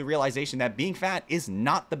 they've come to the realization that being fat is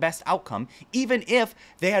not the best outcome, even if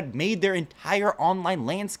they had made their entire online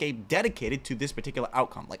landscape dedicated to this particular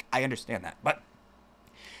outcome. Like, I understand that, but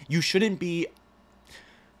you shouldn't be...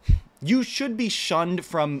 You should be shunned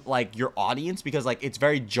from, like, your audience, because, like, it's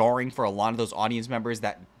very jarring for a lot of those audience members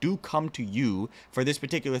that do come to you for this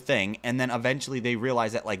particular thing, and then eventually they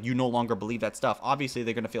realize that, like, you no longer believe that stuff. Obviously,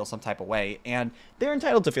 they're going to feel some type of way, and they're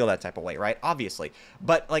entitled to feel that type of way, right? Obviously.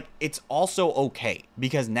 But, like, it's also okay,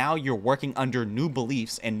 because now you're working under new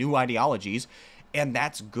beliefs and new ideologies, and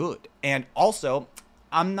that's good. And also,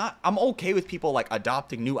 I'm okay with people, like,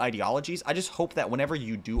 adopting new ideologies. I just hope that whenever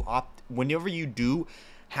you do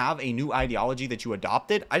have a new ideology that you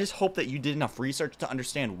adopted, I just hope that you did enough research to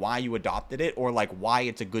understand why you adopted it, or, like, why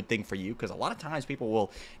it's a good thing for you. Because a lot of times people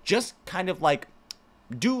will just kind of, like,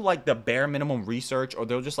 do, like, the bare minimum research, or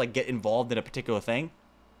they'll just, like, get involved in a particular thing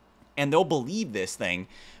and they'll believe this thing,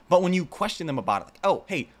 but when you question them about it, like, oh,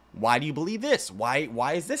 hey, why do you believe this? Why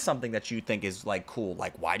is this something that you think is, like, cool?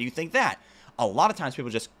 Like, why do you think that? A lot of times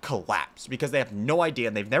people just collapse because they have no idea,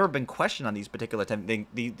 and they've never been questioned on these particular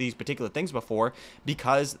things before,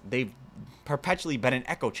 because they've perpetually been in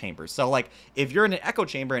echo chambers. So, like, if you're in an echo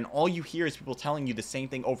chamber and all you hear is people telling you the same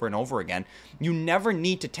thing over and over again, you never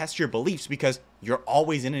need to test your beliefs, because you're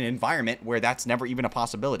always in an environment where that's never even a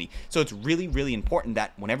possibility. So it's really, really important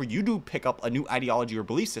that whenever you do pick up a new ideology or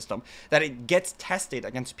belief system, that it gets tested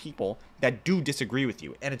against people that do disagree with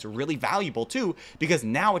you. And it's really valuable too, because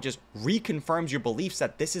now it just reconfirms your beliefs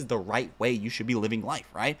that this is the right way you should be living life,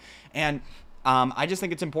 right? And I just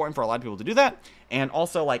think it's important for a lot of people to do that. And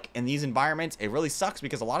also, like, in these environments, it really sucks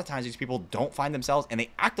because a lot of times these people don't find themselves, and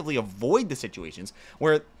they actively avoid the situations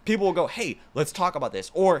where people will go, hey, let's talk about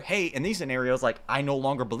this. Or, hey, in these scenarios, like, I no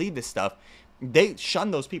longer believe this stuff. They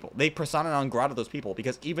shun those people. They persona non grata those people,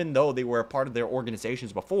 because even though they were a part of their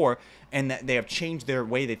organizations before and that they have changed their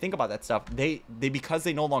way they think about that stuff, they because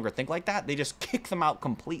they no longer think like that, they just kick them out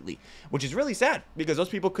completely, which is really sad, because those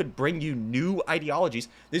people could bring you new ideologies.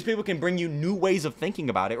 These people can bring you new ways of thinking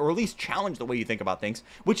about it, or at least challenge the way you think about things,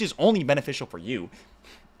 which is only beneficial for you.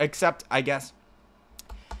 except I guess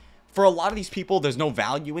for a lot of these people, there's no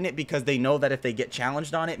value in it because they know that if they get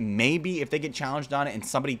challenged on it, maybe if they get challenged on it and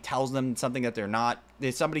somebody tells them something that they're not,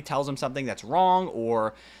 if somebody tells them something that's wrong,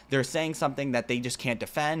 or they're saying something that they just can't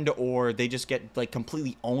defend, or they just get like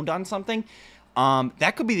completely owned on something,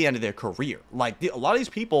 that could be the end of their career. Like a lot of these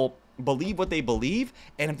people believe what they believe,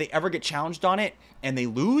 and if they ever get challenged on it and they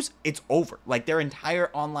lose, it's over. Like their entire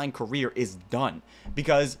online career is done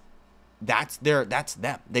because that's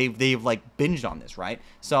them. They've like binged on this, right?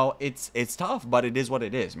 So it's tough, but it is what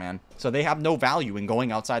it is, man. So they have no value in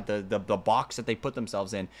going outside the box that they put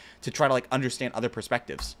themselves in to try to like understand other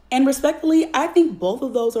perspectives. And respectfully, I think both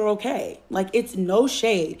of those are okay. Like, it's no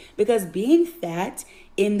shade, because being fat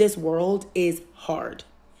in this world is hard.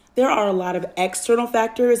 There are a lot of external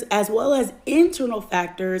factors as well as internal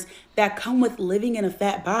factors that come with living in a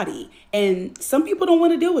fat body. And some people don't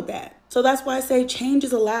want to deal with that. So that's why I say change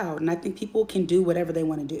is allowed. And I think people can do whatever they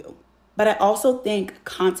want to do. But I also think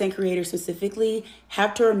content creators specifically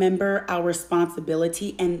have to remember our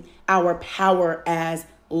responsibility and our power as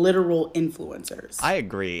literal influencers. I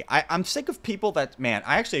agree. I'm sick of people that, man,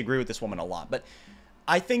 I actually agree with this woman a lot. But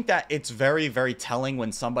I think that it's very, very telling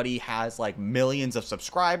when somebody has like millions of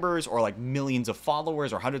subscribers or like millions of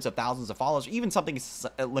followers or hundreds of thousands of followers, even something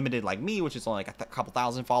limited like me, which is only like a couple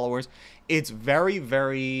thousand followers. It's very,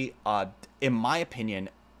 very, in my opinion,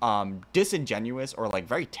 disingenuous or like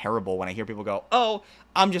very terrible when I hear people go, oh,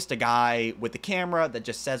 I'm just a guy with the camera that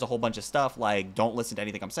just says a whole bunch of stuff, like don't listen to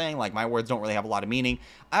anything I'm saying, like my words don't really have a lot of meaning.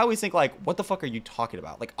 I always think like, what the fuck are you talking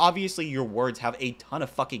about? Like obviously your words have a ton of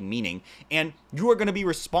fucking meaning, and you are going to be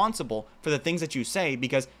responsible for the things that you say,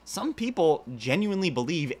 because some people genuinely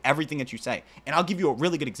believe everything that you say. And I'll give you a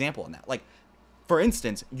really good example in that. Like, for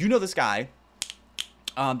instance, you know this guy,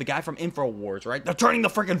 the guy from InfoWars, right? They're turning the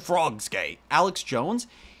freaking frogs gay. Alex Jones.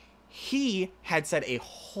 He had said a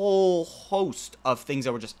whole host of things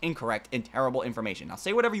that were just incorrect and terrible information. Now,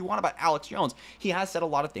 say whatever you want about Alex Jones. He has said a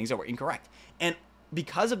lot of things that were incorrect. And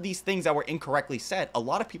because of these things that were incorrectly said, a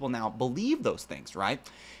lot of people now believe those things, right?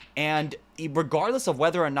 And regardless of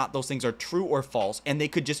whether or not those things are true or false, and they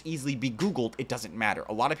could just easily be Googled, it doesn't matter.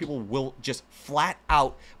 A lot of people will just flat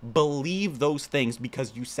out believe those things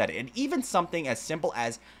because you said it. And even something as simple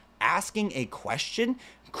as asking a question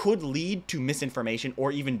could lead to misinformation or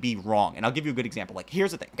even be wrong. And I'll give you a good example. Like,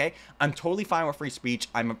 here's the thing, okay? I'm totally fine with free speech.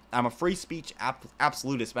 I'm a free speech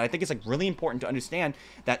absolutist, but I think it's like really important to understand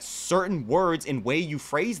that certain words and way you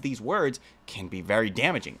phrase these words can be very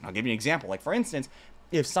damaging. I'll give you an example. Like, for instance,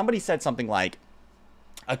 if somebody said something like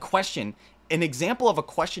a question, an example of a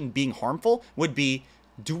question being harmful would be,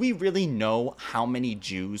 do we really know how many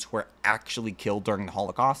Jews were actually killed during the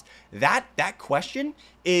Holocaust? That question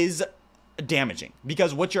is damaging,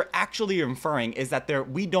 because what you're actually inferring is that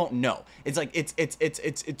we don't know. It's like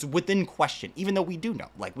it's within question, even though we do know.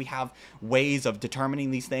 Like, we have ways of determining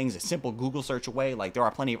these things, a simple Google search away. Like, there are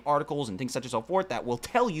plenty of articles and things such and so forth that will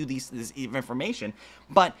tell you this information,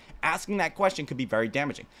 but asking that question could be very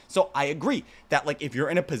damaging. So I agree that, like, if you're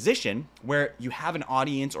in a position where you have an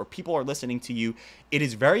audience or people are listening to you, it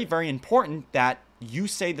is very, very important that you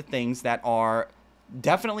say the things that are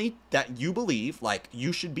definitely that you believe. Like,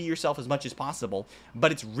 you should be yourself as much as possible, but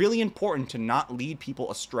it's really important to not lead people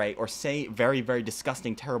astray or say very, very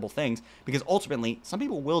disgusting, terrible things, because ultimately some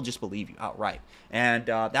people will just believe you outright. And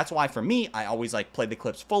that's why for me, I always like play the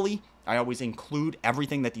clips fully. I always include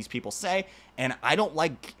everything that these people say, and I don't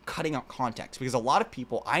like cutting out context, because a lot of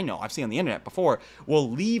people I know, I've seen on the internet before, will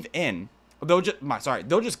leave in, they'll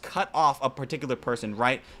just cut off a particular person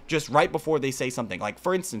right before they say something. Like,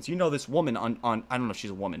 for instance, you know this woman on I don't know if she's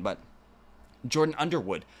a woman, but Jordan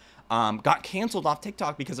Underwood got canceled off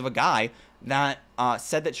TikTok because of a guy that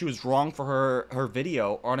said that she was wrong for her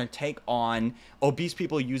video on her take on obese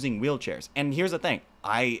people using wheelchairs. And here's the thing,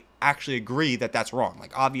 I actually agree that that's wrong.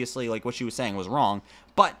 Like, obviously, like, what she was saying was wrong,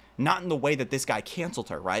 but not in the way that this guy canceled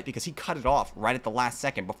her, right? Because he cut it off right at the last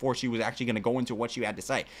second before she was actually going to go into what she had to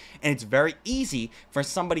say. And it's very easy for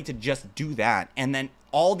somebody to just do that, and then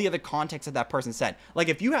all the other context that person said. Like,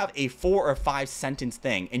 if you have a 4 or 5 sentence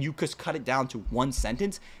thing and you just cut it down to 1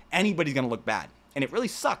 sentence, anybody's going to look bad. And it really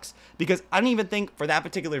sucks, because I don't even think for that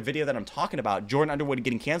particular video that I'm talking about, Jordan Underwood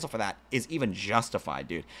getting canceled for that is even justified,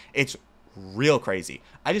 dude. It's real crazy.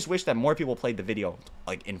 I just wish that more people played the video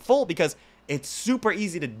like in full, because it's super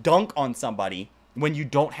easy to dunk on somebody when you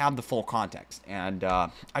don't have the full context. And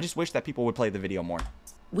I just wish that people would play the video more.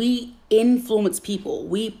 We influence people.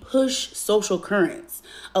 We push social currents.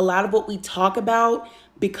 A lot of what we talk about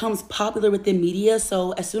becomes popular within media.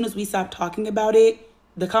 So as soon as we stop talking about it,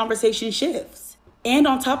 the conversation shifts. And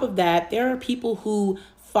on top of that, there are people who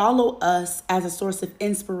follow us as a source of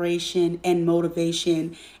inspiration and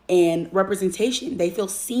motivation and representation. They feel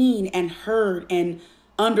seen and heard and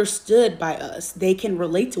understood by us. They can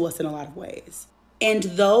relate to us in a lot of ways. And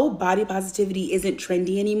though body positivity isn't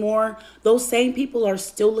trendy anymore, those same people are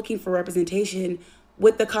still looking for representation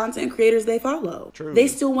with the content creators they follow. True. They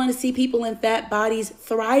still want to see people in fat bodies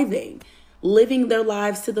thriving, living their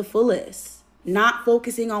lives to the fullest, not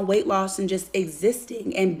focusing on weight loss and just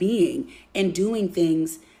existing and being and doing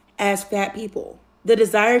things as fat people. The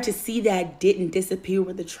desire to see that didn't disappear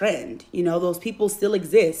with the trend. You know, those people still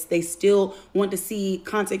exist. They still want to see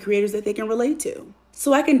content creators that they can relate to.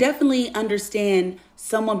 So I can definitely understand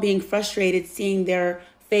someone being frustrated seeing their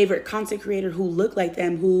favorite content creator who looked like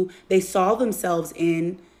them, who they saw themselves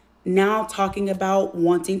in, now talking about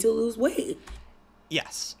wanting to lose weight.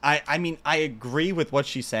 Yes, I mean, I agree with what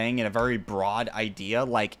she's saying in a very broad idea.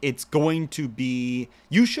 Like, it's going to be,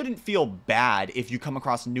 you shouldn't feel bad if you come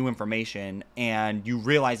across new information and you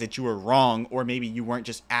realize that you were wrong, or maybe you weren't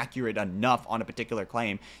just accurate enough on a particular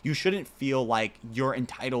claim. You shouldn't feel like you're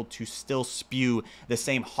entitled to still spew the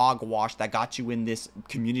same hogwash that got you in this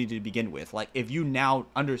community to begin with. Like, if you now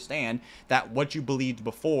understand that what you believed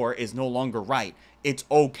before is no longer right, it's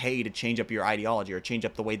okay to change up your ideology or change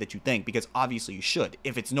up the way that you think, because obviously you should.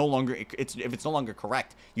 If it's no longer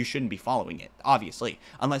correct, you shouldn't be following it, obviously,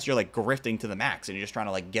 unless you're like grifting to the max and you're just trying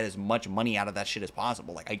to like get as much money out of that shit as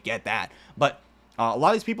possible. Like, I get that, but a lot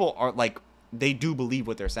of these people are like, they do believe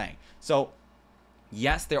what they're saying. So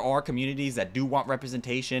yes, there are communities that do want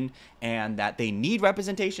representation and that they need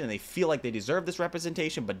representation and they feel like they deserve this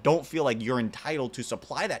representation, but don't feel like you're entitled to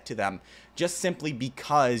supply that to them just simply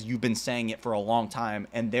because you've been saying it for a long time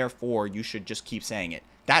and therefore you should just keep saying it.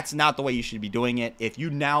 That's not the way you should be doing it. If you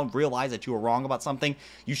now realize that you were wrong about something,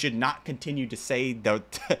 you should not continue to say the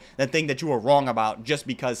thing that you were wrong about just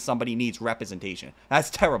because somebody needs representation. That's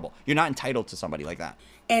terrible. You're not entitled to somebody like that.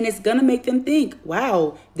 And it's going to make them think,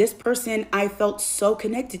 wow, this person I felt so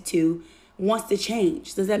connected to wants to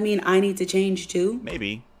change. Does that mean I need to change too?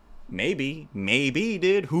 Maybe,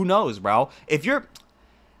 dude. Who knows, bro? If you're...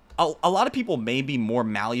 A lot of people may be more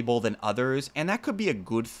malleable than others, and that could be a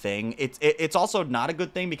good thing. It's also not a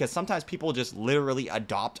good thing because sometimes people just literally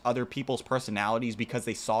adopt other people's personalities because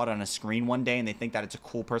they saw it on a screen one day and they think that it's a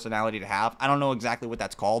cool personality to have. I don't know exactly what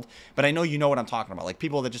that's called, but I know you know what I'm talking about. Like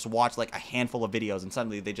people that just watch like a handful of videos and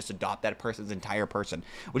suddenly they just adopt that person's entire person,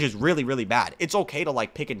 which is really, really bad. It's okay to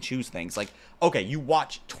like pick and choose things. Like, okay, you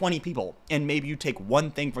watch 20 people and maybe you take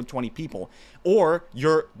one thing from 20 people, or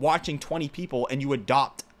you're watching 20 people and you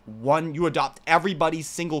adopt everybody's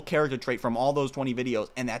single character trait from all those 20 videos,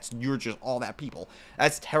 and you're just all that people.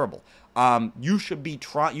 That's terrible. You should be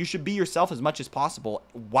yourself as much as possible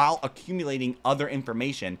while accumulating other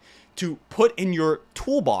information to put in your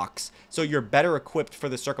toolbox so you're better equipped for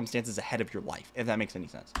the circumstances ahead of your life, if that makes any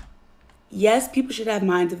sense. Yes, people should have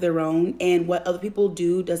minds of their own, and what other people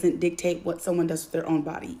do doesn't dictate what someone does with their own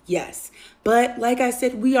body. Yes. But like I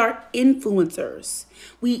said, we are influencers.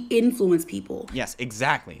 We influence people. Yes,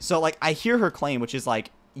 exactly. So like I hear her claim, which is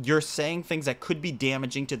like, you're saying things that could be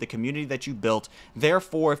damaging to the community that you built.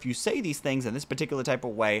 Therefore, if you say these things in this particular type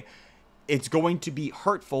of way, it's going to be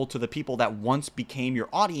hurtful to the people that once became your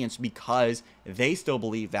audience because they still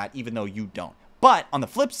believe that even though you don't. But on the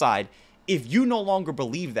flip side, if you no longer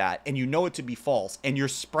believe that and you know it to be false and you're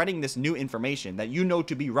spreading this new information that you know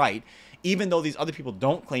to be right, even though these other people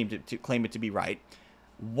don't claim it to be right,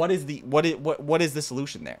 what is the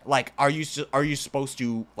solution there? Like, are you supposed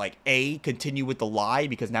to like continue with the lie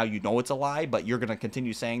because now you know it's a lie, but you're gonna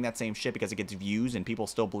continue saying that same shit because it gets views and people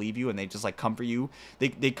still believe you and they just like come for you?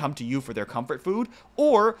 They come to you for their comfort food,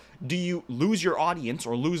 or do you lose your audience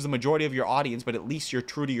or lose the majority of your audience, but at least you're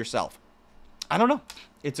true to yourself? I don't know.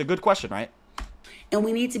 It's a good question, right? And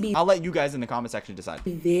we need to be... I'll let you guys in the comment section decide.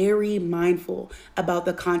 ...very mindful about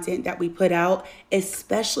the content that we put out,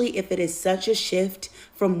 especially if it is such a shift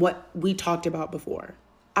from what we talked about before.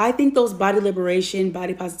 I think those body liberation,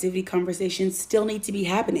 body positivity conversations still need to be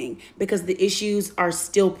happening because the issues are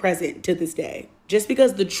still present to this day. Just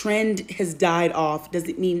because the trend has died off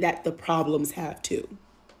doesn't mean that the problems have too.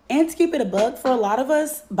 And to keep it a bug, for a lot of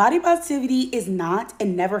us, body positivity is not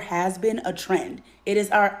and never has been a trend. It is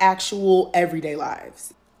our actual everyday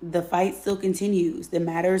lives. The fight still continues. The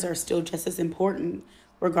matters are still just as important,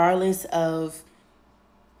 regardless of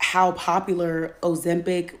how popular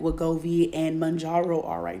Ozempic, Wegovy, and Mounjaro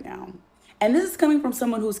are right now. And this is coming from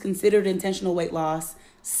someone who's considered intentional weight loss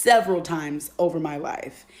several times over my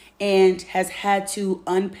life and has had to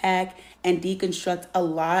unpack and deconstruct a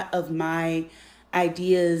lot of my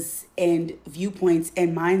ideas and viewpoints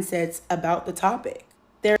and mindsets about the topic.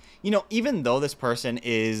 you know, even though this person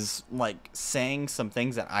is like saying some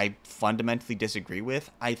things that I fundamentally disagree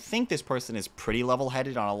with, I think this person is pretty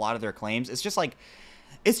level-headed on a lot of their claims. It's just like,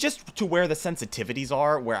 it's just to where the sensitivities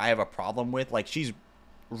are where I have a problem with. Like, she's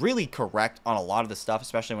really correct on a lot of the stuff,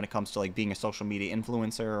 especially when it comes to like being a social media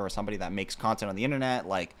influencer or somebody that makes content on the internet,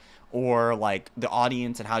 like, or like the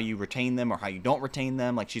audience and how you retain them or how you don't retain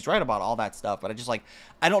them. Like, she's right about all that stuff, but I just like,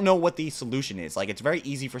 I don't know what the solution is. Like, it's very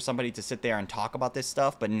easy for somebody to sit there and talk about this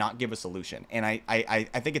stuff but not give a solution, and I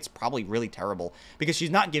think it's probably really terrible because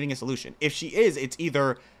she's not giving a solution. If she is, it's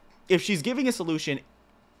either, if she's giving a solution,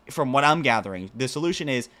 from what I'm gathering, the solution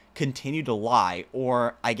is continue to lie,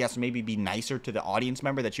 or I guess maybe be nicer to the audience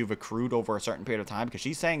member that you've accrued over a certain period of time, because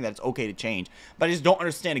she's saying that it's okay to change, but I just don't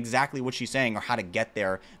understand exactly what she's saying or how to get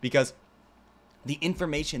there, because the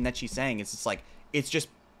information that she's saying is just like, it's just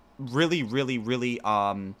really, really, really,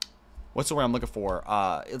 what's the word I'm looking for?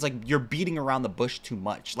 It's like you're beating around the bush too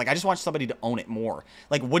much. Like, I just want somebody to own it more.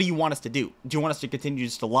 Like, what do you want us to do? Do you want us to continue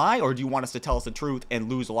just to lie, or do you want us to tell us the truth and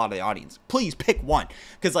lose a lot of the audience? Please pick one,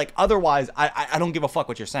 because like otherwise, I don't give a fuck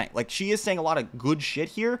what you're saying. Like, she is saying a lot of good shit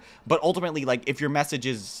here, but ultimately, like, if your message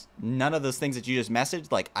is none of those things that you just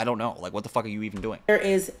messaged, like, I don't know, like, what the fuck are you even doing? There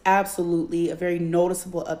is absolutely a very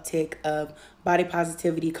noticeable uptick of body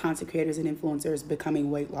positivity content creators and influencers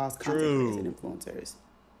becoming weight loss content creators and influencers.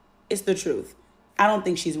 It's the truth. I don't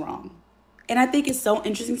think she's wrong. And I think it's so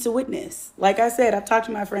interesting to witness. Like I said, I've talked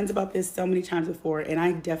to my friends about this so many times before, and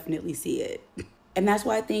I definitely see it. And that's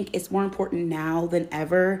why I think it's more important now than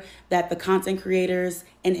ever that the content creators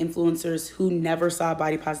and influencers who never saw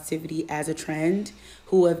body positivity as a trend,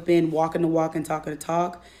 who have been walking the walk and talking the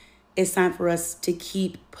talk, it's time for us to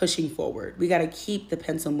keep pushing forward. We got to keep the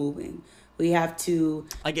pencil moving. We have to...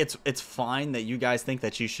 Like, it's fine that you guys think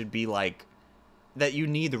that you should be like, that you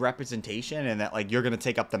need the representation and that like you're gonna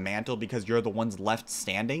take up the mantle because you're the ones left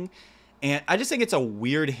standing, and I just think it's a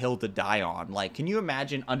weird hill to die on. Like, can you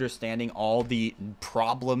imagine understanding all the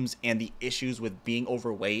problems and the issues with being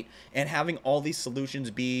overweight and having all these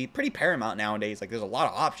solutions be pretty paramount nowadays? Like, there's a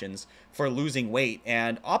lot of options for losing weight,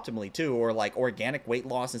 and optimally too, or like organic weight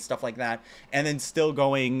loss and stuff like that, and then still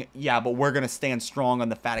going, yeah, but we're gonna stand strong on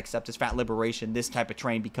the fat acceptance, fat liberation, this type of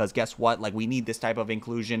train, because guess what, like, we need this type of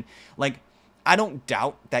inclusion. Like, I don't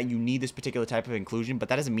doubt that you need this particular type of inclusion, but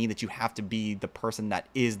that doesn't mean that you have to be the person that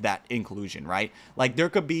is that inclusion, right? Like, there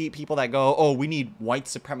could be people that go, oh, we need white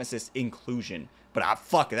supremacist inclusion, but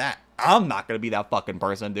fuck that. I'm not going to be that fucking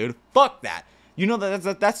person, dude. Fuck that. You know,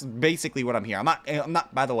 that's basically what I'm here. I'm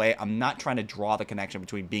not, by the way, I'm not trying to draw the connection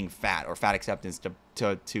between being fat or fat acceptance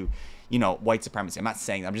to you know, white supremacy. I'm not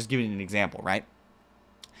saying that. I'm just giving you an example, right?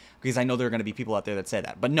 Because I know there are going to be people out there that say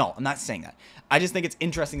that. But no, I'm not saying that. I just think it's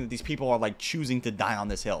interesting that these people are like choosing to die on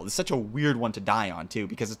this hill. It's such a weird one to die on too,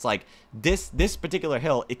 because it's like this particular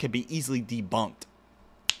hill, it could be easily debunked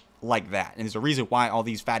like that. And there's a reason why all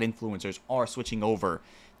these fat influencers are switching over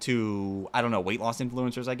to, I don't know, weight loss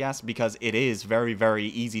influencers, I guess, because it is very, very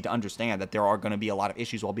easy to understand that there are going to be a lot of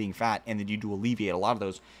issues while being fat, and that you do alleviate a lot of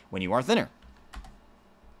those when you are thinner.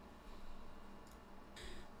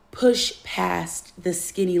 Push past the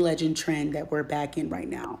skinny legend trend that we're back in right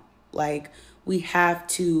now. Like, we have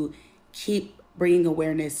to keep bringing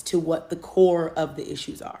awareness to what the core of the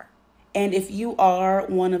issues are. And if you are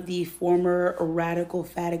one of the former radical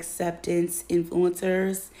fat acceptance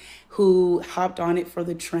influencers who hopped on it for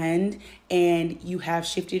the trend, and you have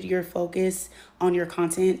shifted your focus on your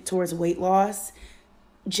content towards weight loss,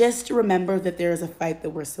 just remember that there is a fight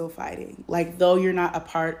that we're still fighting. Like, though you're not a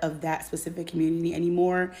part of that specific community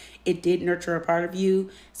anymore, it did nurture a part of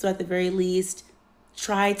you. So at the very least,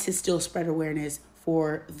 try to still spread awareness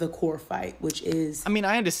for the core fight, which is... I mean,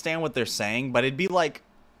 I understand what they're saying, but it'd be like,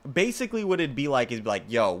 basically what it'd be like is like,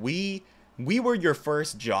 yo, we were your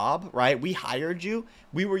first job, right? We hired you.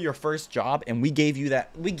 We were your first job, and we gave you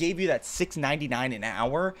that $6.99 an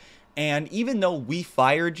hour. And even though we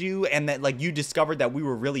fired you, and that like you discovered that we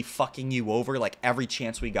were really fucking you over like every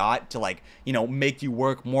chance we got to, like, you know, make you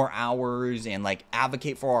work more hours and like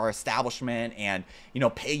advocate for our establishment and, you know,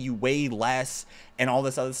 pay you way less and all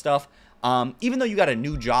this other stuff. Even though you got a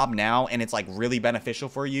new job now and it's like really beneficial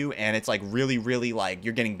for you and it's like really, really like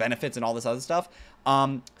you're getting benefits and all this other stuff,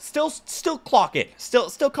 still clock in,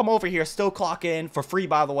 still come over here, still clock in for free,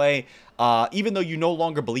 by the way. Even though you no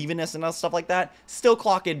longer believe in us and stuff like that, still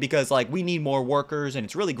clock in, because like we need more workers, and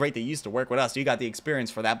it's really great that you used to work with us, so you got the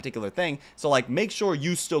experience for that particular thing. So like, make sure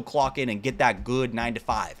you still clock in and get that good 9 to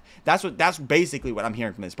 5. That's basically what I'm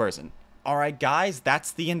hearing from this person. Alright guys,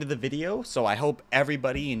 that's the end of the video, so I hope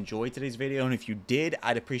everybody enjoyed today's video, and if you did,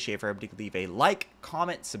 I'd appreciate for everybody to leave a like,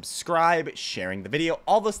 comment, subscribe, sharing the video.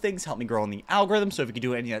 All those things help me grow in the algorithm, so if you could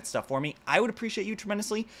do any of that stuff for me, I would appreciate you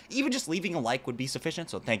tremendously. Even just leaving a like would be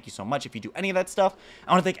sufficient, so thank you so much if you do any of that stuff.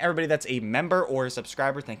 I want to thank everybody that's a member or a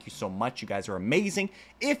subscriber. Thank you so much, you guys are amazing.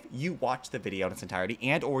 If you watch the video in its entirety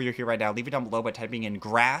and or you're here right now, leave it down below by typing in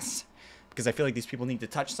grass, because I feel like these people need to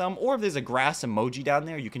touch some. Or if there's a grass emoji down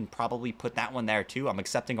there, you can probably put that one there too. I'm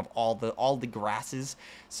accepting of all the grasses.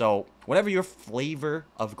 So whatever your flavor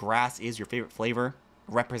of grass is, your favorite flavor,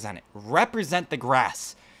 represent it. Represent the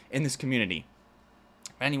grass in this community.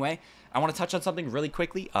 But anyway, I want to touch on something really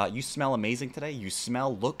quickly. You smell amazing today. You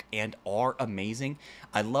smell, look, and are amazing.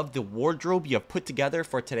 I love the wardrobe you have put together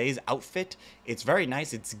for today's outfit. It's very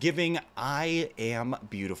nice. It's giving I am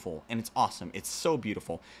beautiful. And it's awesome. It's so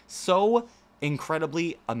beautiful. So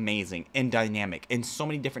incredibly amazing and dynamic in so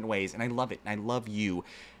many different ways. And I love it. And I love you.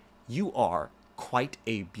 You are quite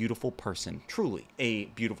a beautiful person. Truly a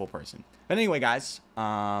beautiful person. But anyway, guys,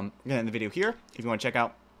 I'm going to end the video here. If you want to check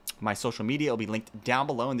out my social media, it'll be linked down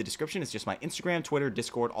below in the description. It's just my Instagram, Twitter,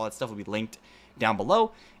 Discord, all that stuff will be linked down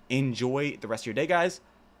below. Enjoy the rest of your day, guys.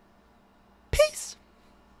 Peace!